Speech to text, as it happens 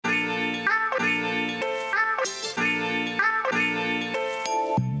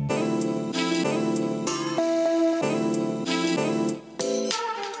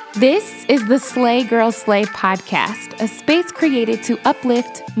This is the Slay Girl Slay podcast, a space created to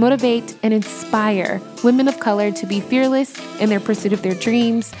uplift, motivate, and inspire women of color to be fearless in their pursuit of their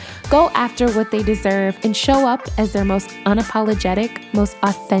dreams, go after what they deserve, and show up as their most unapologetic, most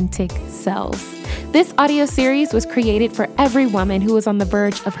authentic selves. This audio series was created for every woman who is on the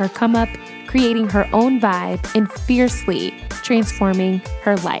verge of her come up, creating her own vibe, and fiercely transforming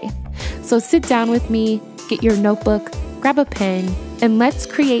her life. So sit down with me, get your notebook, grab a pen, and let's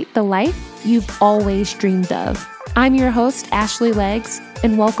create the life you've always dreamed of. I'm your host, Ashley Leggs,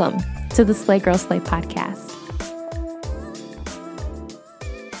 and welcome to the Slay Girl Slay podcast.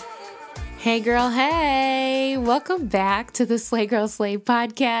 Hey girl, hey! Welcome back to the Slay Girl Slay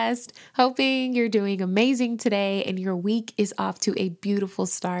podcast. Hoping you're doing amazing today and your week is off to a beautiful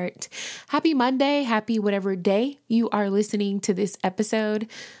start. Happy Monday, happy whatever day you are listening to this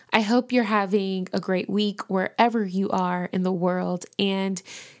episode. I hope you're having a great week wherever you are in the world and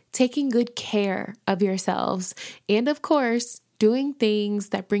taking good care of yourselves. And of course, doing things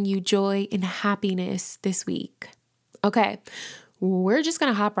that bring you joy and happiness this week. Okay. We're just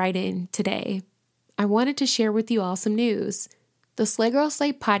going to hop right in today. I wanted to share with you all some news. The Slay Girl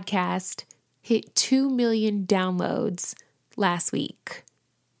Slay podcast hit 2 million downloads last week.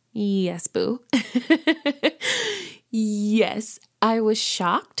 Yes, boo. Yes, I was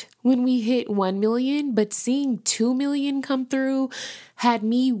shocked when we hit 1 million, but seeing 2 million come through had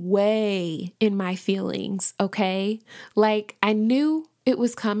me way in my feelings, okay? Like, I knew it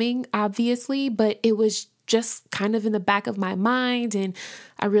was coming, obviously, but it was just kind of in the back of my mind and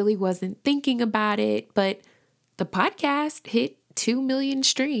I really wasn't thinking about it, but the podcast hit 2 million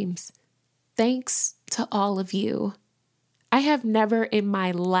streams. Thanks to all of you. I have never in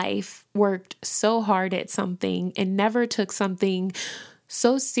my life worked so hard at something and never took something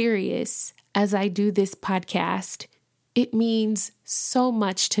so serious as I do this podcast. It means so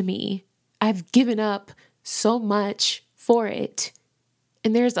much to me. I've given up so much for it.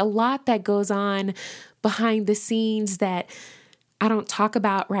 And there's a lot that goes on behind the scenes that I don't talk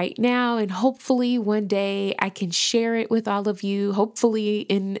about right now. And hopefully one day I can share it with all of you, hopefully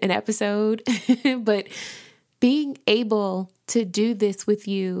in an episode. But being able to do this with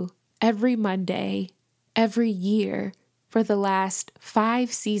you every Monday, every year for the last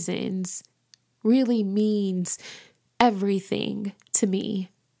 5 seasons really means everything to me.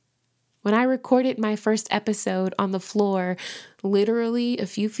 When I recorded my first episode on the floor, literally a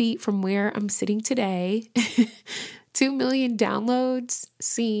few feet from where I'm sitting today, 2 million downloads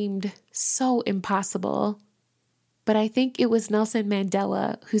seemed so impossible. But I think it was Nelson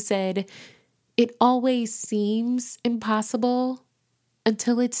Mandela who said, "It always seems impossible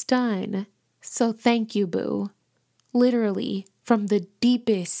until it's done." So thank you, boo. Literally, from the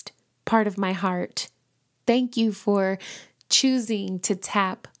deepest part of my heart. Thank you for choosing to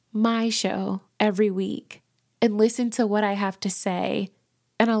tap my show every week and listen to what I have to say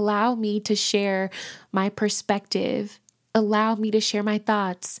and allow me to share my perspective, allow me to share my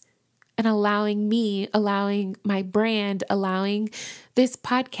thoughts, and allowing my brand, allowing this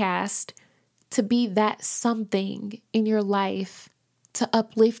podcast to be that something in your life to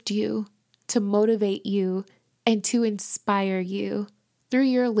uplift you, to motivate you, and to inspire you through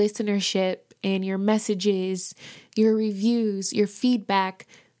your listenership and your messages, your reviews, your feedback.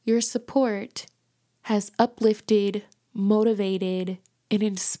 Your support has uplifted, motivated, and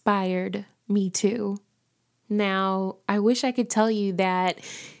inspired me too. Now, I wish I could tell you that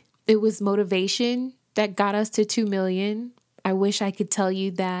it was motivation that got us to 2 million. I wish I could tell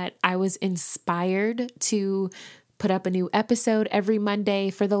you that I was inspired to put up a new episode every Monday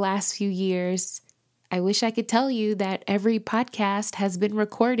for the last few years. I wish I could tell you that every podcast has been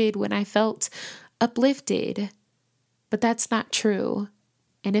recorded when I felt uplifted, but that's not true.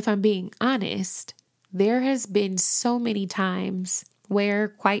 And if I'm being honest, there has been so many times where,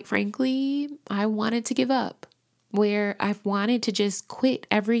 quite frankly, I wanted to give up, where I've wanted to just quit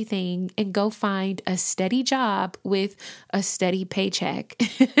everything and go find a steady job with a steady paycheck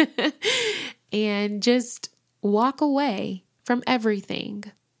and just walk away from everything.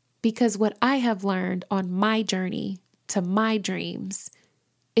 Because what I have learned on my journey to my dreams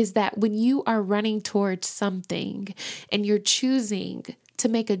is that when you are running towards something and you're choosing to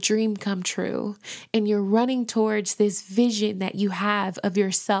make a dream come true, and you're running towards this vision that you have of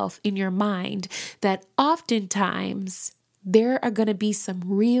yourself in your mind, that oftentimes there are going to be some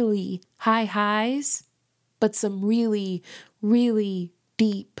really high highs, but some really, really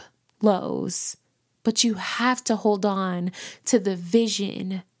deep lows. But you have to hold on to the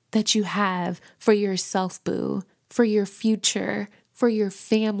vision that you have for yourself, boo, for your future, for your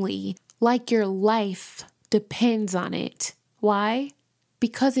family, like your life depends on it. Why?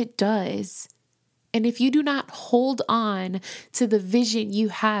 because it does. And if you do not hold on to the vision you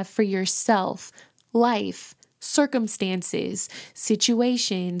have for yourself, life, circumstances,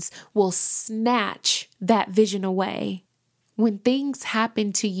 situations will snatch that vision away. When things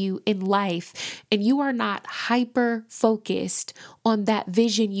happen to you in life and you are not hyper focused on that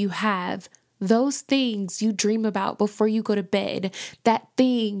vision you have, those things you dream about before you go to bed, that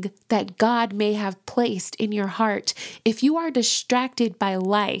thing that God may have placed in your heart, if you are distracted by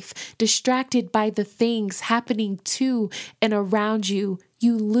life, distracted by the things happening to and around you,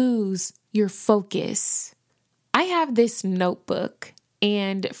 you lose your focus. I have this notebook,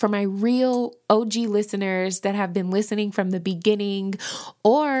 and for my real OG listeners that have been listening from the beginning,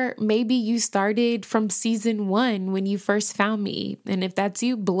 or maybe you started from season 1 when you first found me, and if that's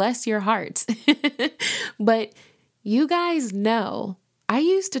you, bless your heart. But you guys know, I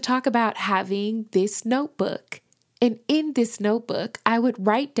used to talk about having this notebook. And in this notebook, I would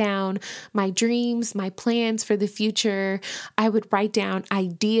write down my dreams, my plans for the future. I would write down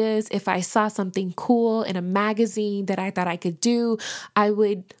ideas. If I saw something cool in a magazine that I thought I could do, I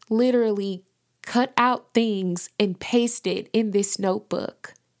would literally cut out things and paste it in this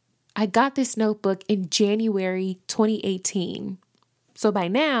notebook. I got this notebook in January 2018. So by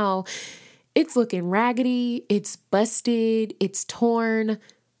now, it's looking raggedy, it's busted, it's torn,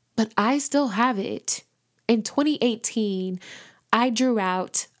 but I still have it. In 2018, I drew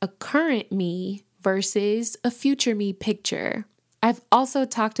out a current me versus a future me picture. I've also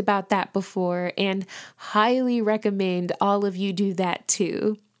talked about that before and highly recommend all of you do that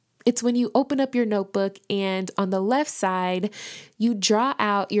too. It's when you open up your notebook and on the left side, you draw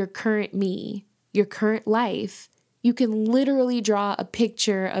out your current me, your current life. You can literally draw a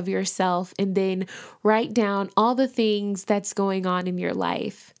picture of yourself and then write down all the things that's going on in your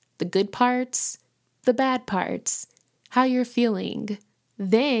life, the good parts, the bad parts, how you're feeling.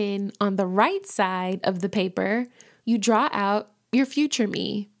 Then on the right side of the paper, you draw out your future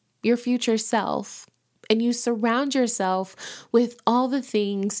me, your future self, and you surround yourself with all the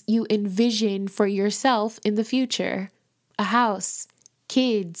things you envision for yourself in the future. A house,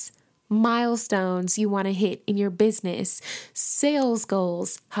 kids, milestones you want to hit in your business, sales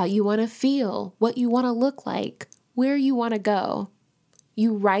goals, how you want to feel, what you want to look like, where you want to go.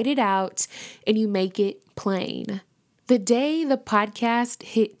 You write it out and you make it plain. The day the podcast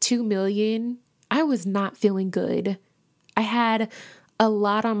hit 2 million, I was not feeling good. I had a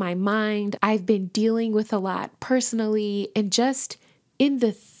lot on my mind. I've been dealing with a lot personally and just in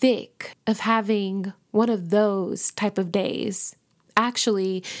the thick of having one of those type of days.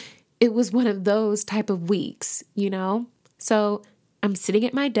 Actually, it was one of those type of weeks, So I'm sitting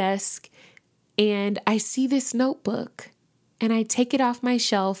at my desk and I see this notebook. And I take it off my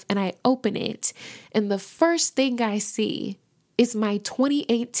shelf and I open it. And the first thing I see is my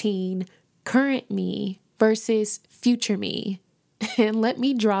 2018 current me versus future me. And let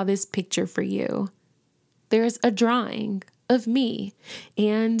me draw this picture for you. There's a drawing of me,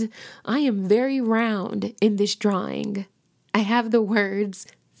 and I am very round in this drawing. I have the words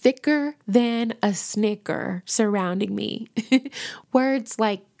thicker than a Snicker surrounding me. Words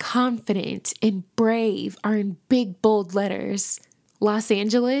like confident and brave are in big, bold letters. Los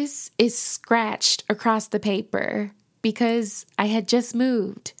Angeles is scratched across the paper because I had just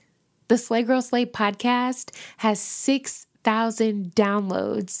moved. The Slay Girl Slay podcast has 6,000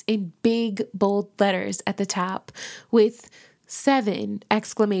 downloads in big, bold letters at the top with 7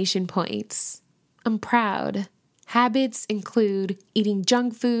 exclamation points. I'm proud. Habits include eating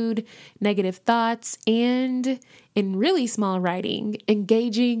junk food, negative thoughts, and, in really small writing,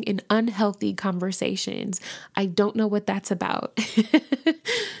 engaging in unhealthy conversations. I don't know what that's about.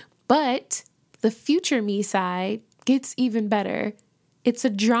 But the future me side gets even better. It's a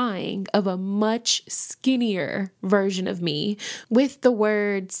drawing of a much skinnier version of me with the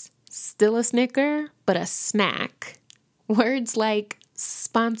words, still a Snicker, but a snack. Words like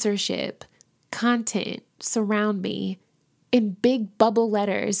sponsorship, content, surround me. In big bubble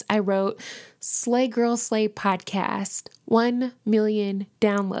letters, I wrote Slay Girl Slay podcast, 1 million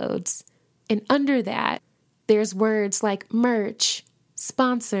downloads. And under that, there's words like merch,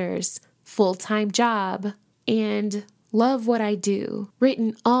 sponsors, full-time job, and love what I do,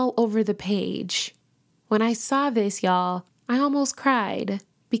 written all over the page. When I saw this, y'all, I almost cried.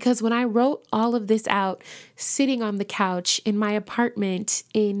 Because when I wrote all of this out, sitting on the couch in my apartment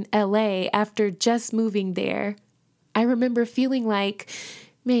in LA after just moving there, I remember feeling like,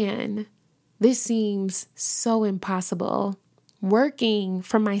 man, this seems so impossible. Working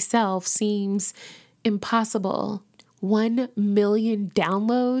for myself seems impossible. 1 million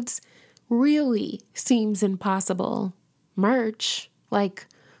downloads really seems impossible. Merch, Like,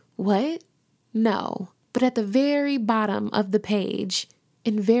 what? No. But at the very bottom of the page,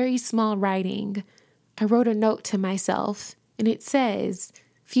 in very small writing, I wrote a note to myself, and it says,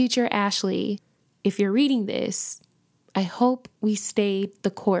 "Future Ashley, if you're reading this, I hope we stayed the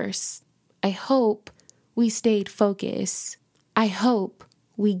course. I hope we stayed focused. I hope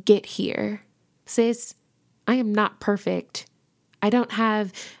we get here. Sis, I am not perfect. I don't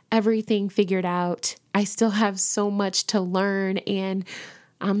have everything figured out. I still have so much to learn, and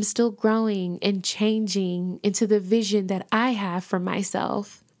I'm still growing and changing into the vision that I have for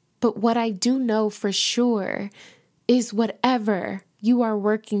myself. But what I do know for sure is whatever you are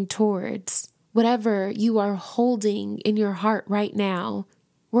working towards, whatever you are holding in your heart right now,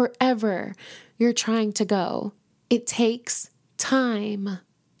 wherever you're trying to go, it takes time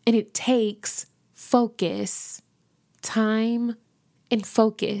and it takes focus. Time and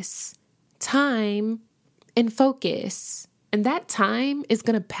focus. Time and focus. And that time is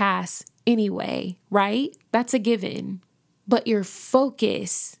going to pass anyway, right? That's a given. But your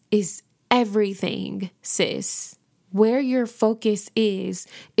focus is everything, sis. Where your focus is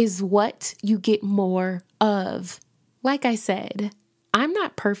what you get more of. Like I said, I'm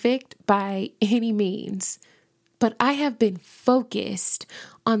not perfect by any means, but I have been focused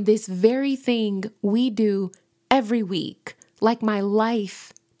on this very thing we do every week, like my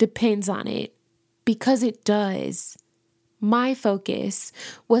life depends on it, because it does. My focus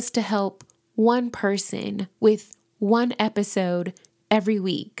was to help one person with one episode every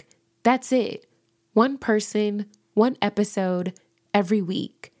week. That's it. One person, one episode every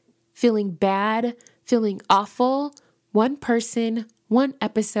week. Feeling bad, feeling awful, one person, one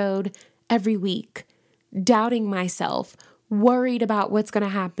episode every week. Doubting myself, worried about what's going to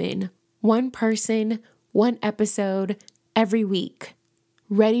happen. One person, one episode every week.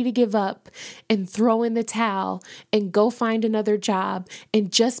 Ready to give up and throw in the towel and go find another job and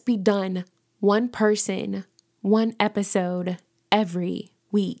just be done. One person, one episode every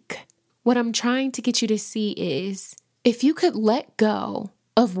week. What I'm trying to get you to see is if you could let go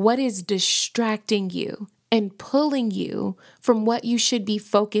of what is distracting you and pulling you from what you should be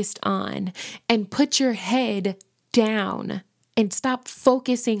focused on and put your head down and stop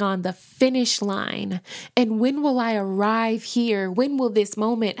focusing on the finish line. And when will I arrive here? When will this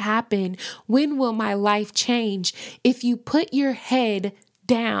moment happen? When will my life change? If you put your head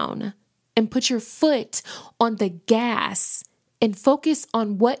down and put your foot on the gas and focus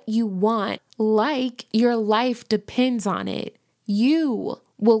on what you want, like your life depends on it, you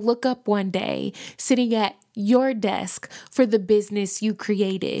will look up one day sitting at your desk for the business you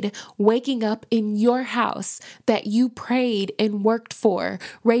created, waking up in your house that you prayed and worked for,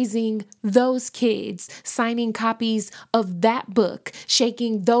 raising those kids, signing copies of that book,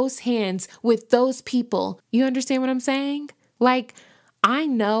 shaking those hands with those people. You understand what I'm saying? I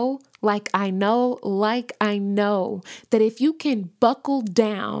know that if you can buckle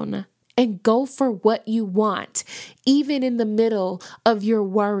down and go for what you want, even in the middle of your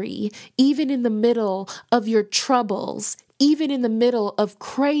worry, even in the middle of your troubles, even in the middle of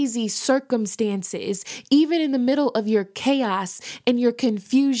crazy circumstances, even in the middle of your chaos and your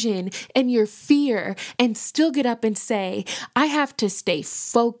confusion and your fear, and still get up and say, I have to stay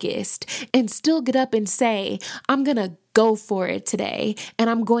focused, and still get up and say, I'm going to go for it today,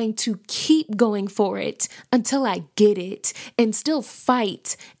 and I'm going to keep going for it until I get it, and still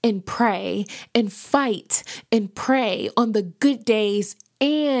fight and pray and fight and pray on the good days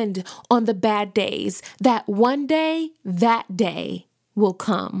and on the bad days, that one day, that day will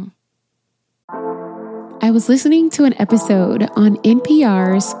come. I was listening to an episode on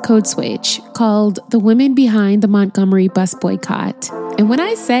NPR's Code Switch called The Women Behind the Montgomery Bus Boycott. And when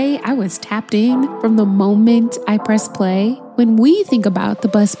I say I was tapped in from the moment I pressed play, when we think about the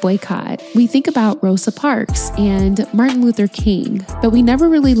bus boycott, we think about Rosa Parks and Martin Luther King, but we never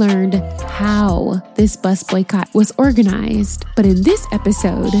really learned how this bus boycott was organized. But in this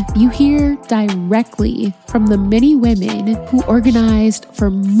episode, you hear directly from the many women who organized for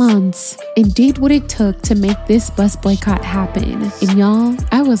months and did what it took to make this bus boycott happen. And y'all,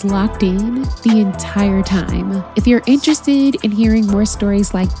 I was locked in the entire time. If you're interested in hearing more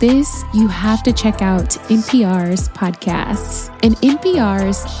stories like this, you have to check out NPR's podcasts. In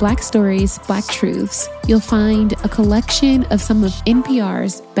NPR's Black Stories, Black Truths, you'll find a collection of some of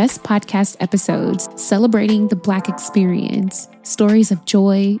NPR's best podcast episodes celebrating the Black experience. Stories of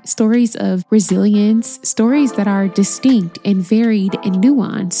joy, stories of resilience, stories that are distinct and varied and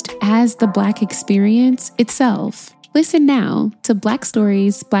nuanced as the Black experience itself. Listen now to Black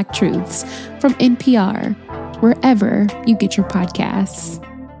Stories, Black Truths from NPR, wherever you get your podcasts.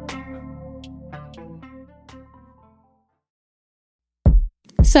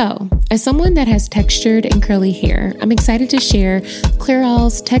 So, as someone that has textured and curly hair, I'm excited to share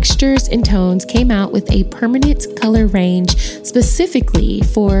Clairol's Textures and Tones came out with a permanent color range specifically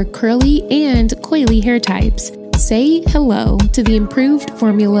for curly and coily hair types. Say hello to the improved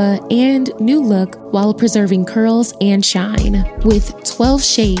formula and new look while preserving curls and shine. With 12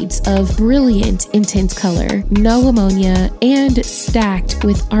 shades of brilliant intense color, no ammonia, and stacked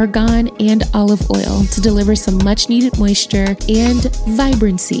with argan and olive oil to deliver some much needed moisture and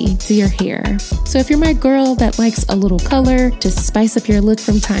vibrancy to your hair. So if you're my girl that likes a little color to spice up your look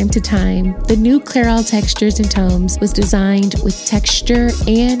from time to time, the new Clairol Textures and Tones was designed with texture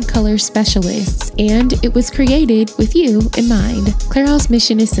and color specialists, and it was created with you in mind. Clairol's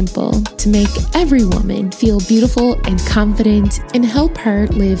mission is simple: to make every woman feel beautiful and confident and help her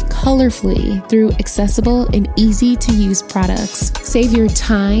live colorfully through accessible and easy to use products. Save your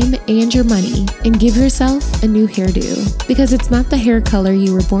time and your money and give yourself a new hairdo, because it's not the hair color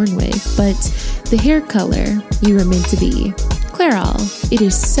you were born with, but the hair color you were meant to be. Clairol, it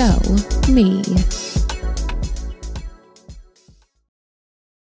is so me.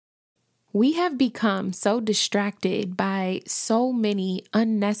 We have become so distracted by so many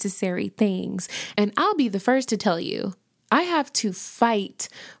unnecessary things, and I'll be the first to tell you, I have to fight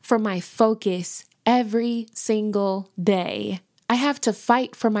for my focus every single day. I have to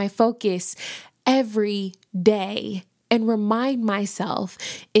fight for my focus every day and remind myself,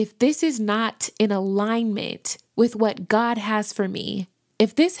 if this is not in alignment with what God has for me,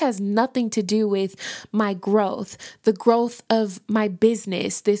 if this has nothing to do with my growth, the growth of my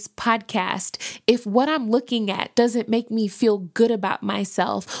business, this podcast, if what I'm looking at doesn't make me feel good about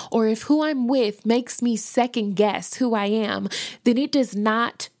myself, or if who I'm with makes me second guess who I am, then it does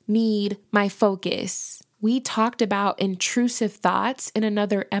not need my focus. We talked about intrusive thoughts in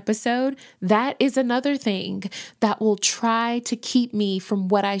another episode. That is another thing that will try to keep me from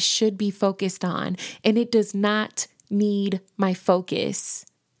what I should be focused on, and it does not need my focus.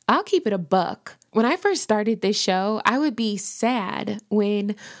 I'll keep it a buck. When I first started this show, I would be sad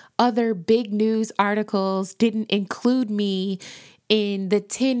when other big news articles didn't include me in the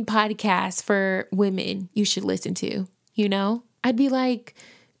 10 podcasts for women you should listen to. You know, I'd be like,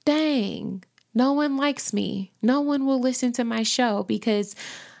 dang, no one likes me. No one will listen to my show because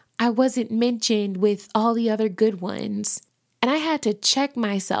I wasn't mentioned with all the other good ones. And I had to check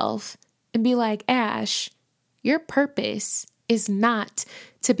myself and be like, Ash, your purpose is not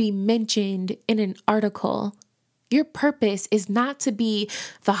to be mentioned in an article. Your purpose is not to be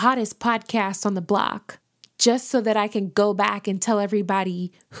the hottest podcast on the block just so that I can go back and tell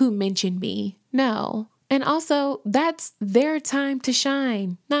everybody who mentioned me. No. And also, that's their time to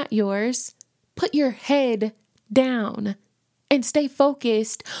shine, not yours. Put your head down and stay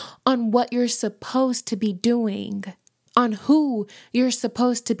focused on what you're supposed to be doing, on who you're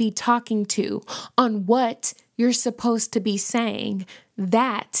supposed to be talking to, on what you're supposed to be saying.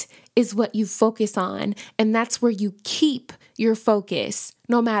 That is what you focus on, and that's where you keep your focus,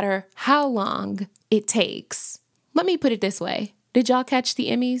 no matter how long it takes. Let me put it this way. Did y'all catch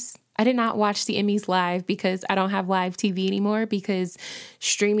the Emmys? I did not watch the Emmys live because I don't have live TV anymore, because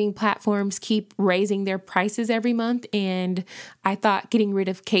streaming platforms keep raising their prices every month. And I thought getting rid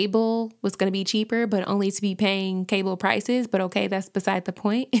of cable was going to be cheaper, but only to be paying cable prices. But okay, that's beside the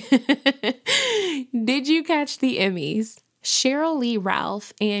point. Did you catch the Emmys? Cheryl Lee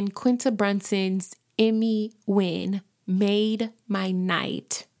Ralph and Quinta Brunson's Emmy win made my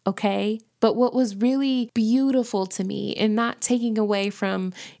night. Okay? But what was really beautiful to me, and not taking away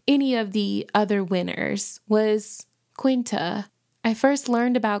from any of the other winners, was Quinta. I first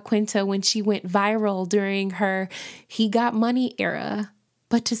learned about Quinta when she went viral during her He Got Money era.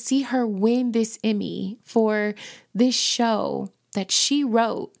 But to see her win this Emmy for this show that she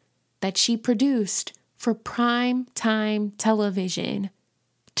wrote, that she produced for prime time television,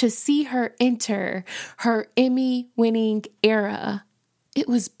 to see her enter her Emmy-winning era, it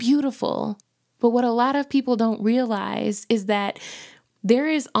was beautiful. But what a lot of people don't realize is that there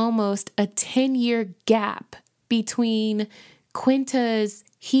is almost a 10-year gap between Quinta's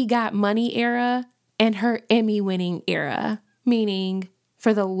He Got Money era and her Emmy-winning era. Meaning,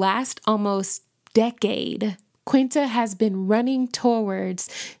 for the last almost decade, Quinta has been running towards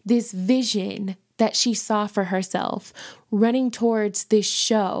this vision that she saw for herself, running towards this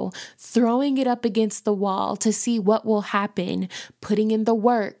show, throwing it up against the wall to see what will happen, putting in the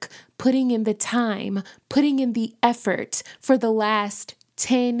work, putting in the time, putting in the effort for the last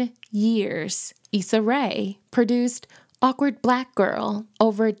 10 years. Issa Rae produced Awkward Black Girl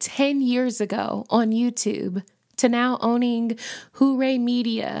over 10 years ago on YouTube, to now owning Hooray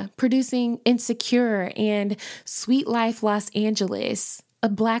Media, producing Insecure and Sweet Life Los Angeles. a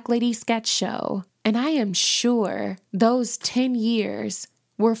Black Lady sketch show. And I am sure those 10 years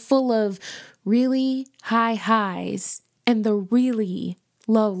were full of really high highs and the really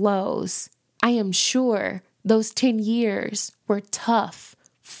low lows. I am sure those 10 years were tough,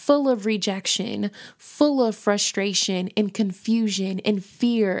 full of rejection, full of frustration and confusion and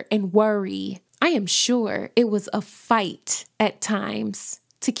fear and worry. I am sure it was a fight at times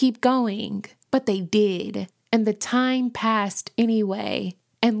to keep going, but they did. And the time passed anyway.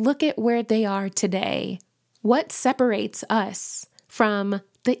 And look at where they are today. What separates us from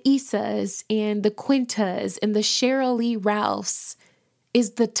the Isas and the Quintas and the Cheryl Lee Ralphs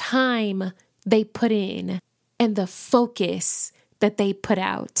is the time they put in and the focus that they put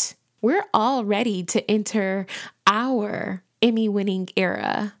out. We're all ready to enter our Emmy-winning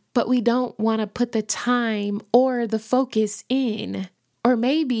era, but we don't want to put the time or the focus in. Or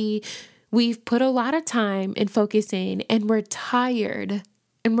maybe we've put a lot of time and focus in and we're tired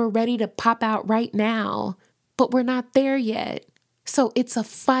and we're ready to pop out right now, but we're not there yet. So it's a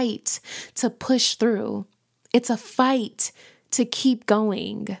fight to push through. It's a fight to keep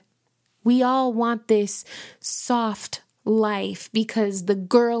going. We all want this soft life because the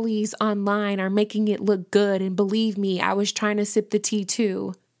girlies online are making it look good. And believe me, I was trying to sip the tea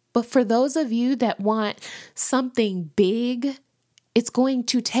too. But for those of you that want something big, it's going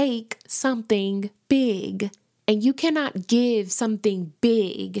to take something big. And you cannot give something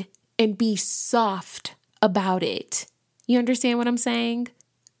big and be soft about it. You understand what I'm saying?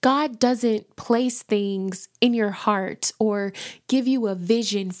 God doesn't place things in your heart or give you a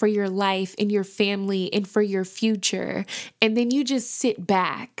vision for your life and your family and for your future. And then you just sit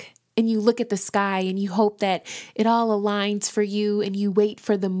back and you look at the sky and you hope that it all aligns for you and you wait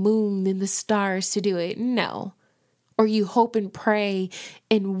for the moon and the stars to do it. No. Or you hope and pray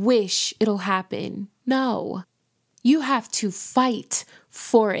and wish it'll happen. No. You have to fight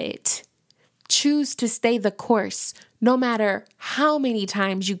for it. Choose to stay the course, no matter how many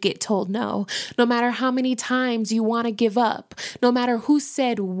times you get told no, no matter how many times you want to give up, no matter who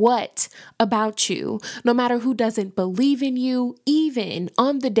said what about you, no matter who doesn't believe in you, even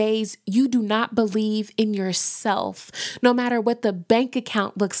on the days you do not believe in yourself, no matter what the bank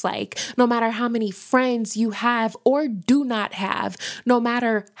account looks like, no matter how many friends you have or do not have, no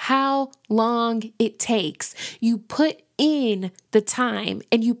matter how long it takes, you put in the time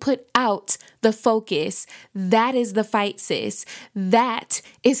and you put out the focus. That is the fight, sis. That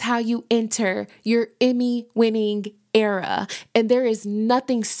is how you enter your Emmy-winning era. And there is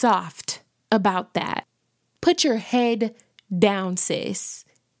nothing soft about that. Put your head down, sis,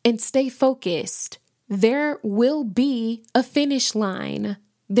 and stay focused. There will be a finish line.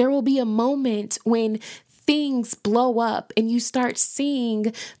 There will be a moment when things blow up and you start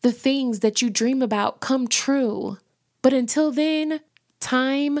seeing the things that you dream about come true. But until then,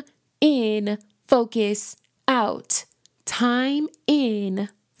 time in, focus out. Time in,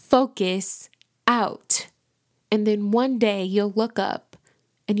 focus out. And then one day you'll look up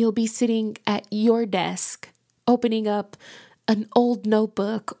and you'll be sitting at your desk, opening up an old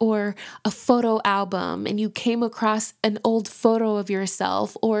notebook or a photo album, and you came across an old photo of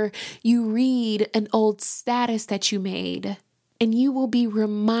yourself, or you read an old status that you made, and you will be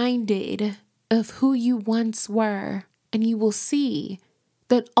reminded of who you once were. And you will see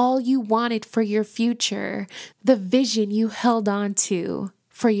that all you wanted for your future, the vision you held on to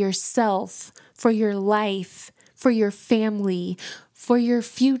for yourself, for your life, for your family, for your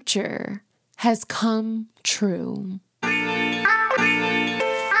future, has come true.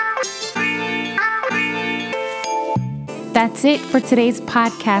 That's it for today's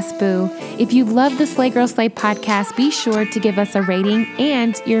podcast, Boo. If you love the Slay Girl Slay podcast, be sure to give us a rating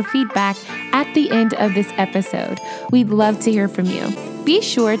and your feedback at the end of this episode. We'd love to hear from you. Be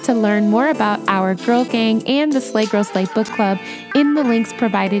sure to learn more about our Girl Gang and the Slay Girl Slay Book Club in the links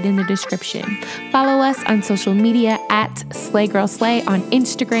provided in the description. Follow us on social media at Slay Girl Slay on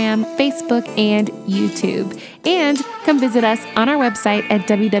Instagram, Facebook, and YouTube. And come visit us on our website at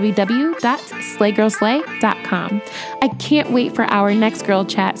www.slaygirlslay.com. I can't wait for our next girl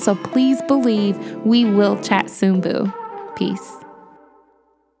chat, so please believe we will chat soon, boo. Peace.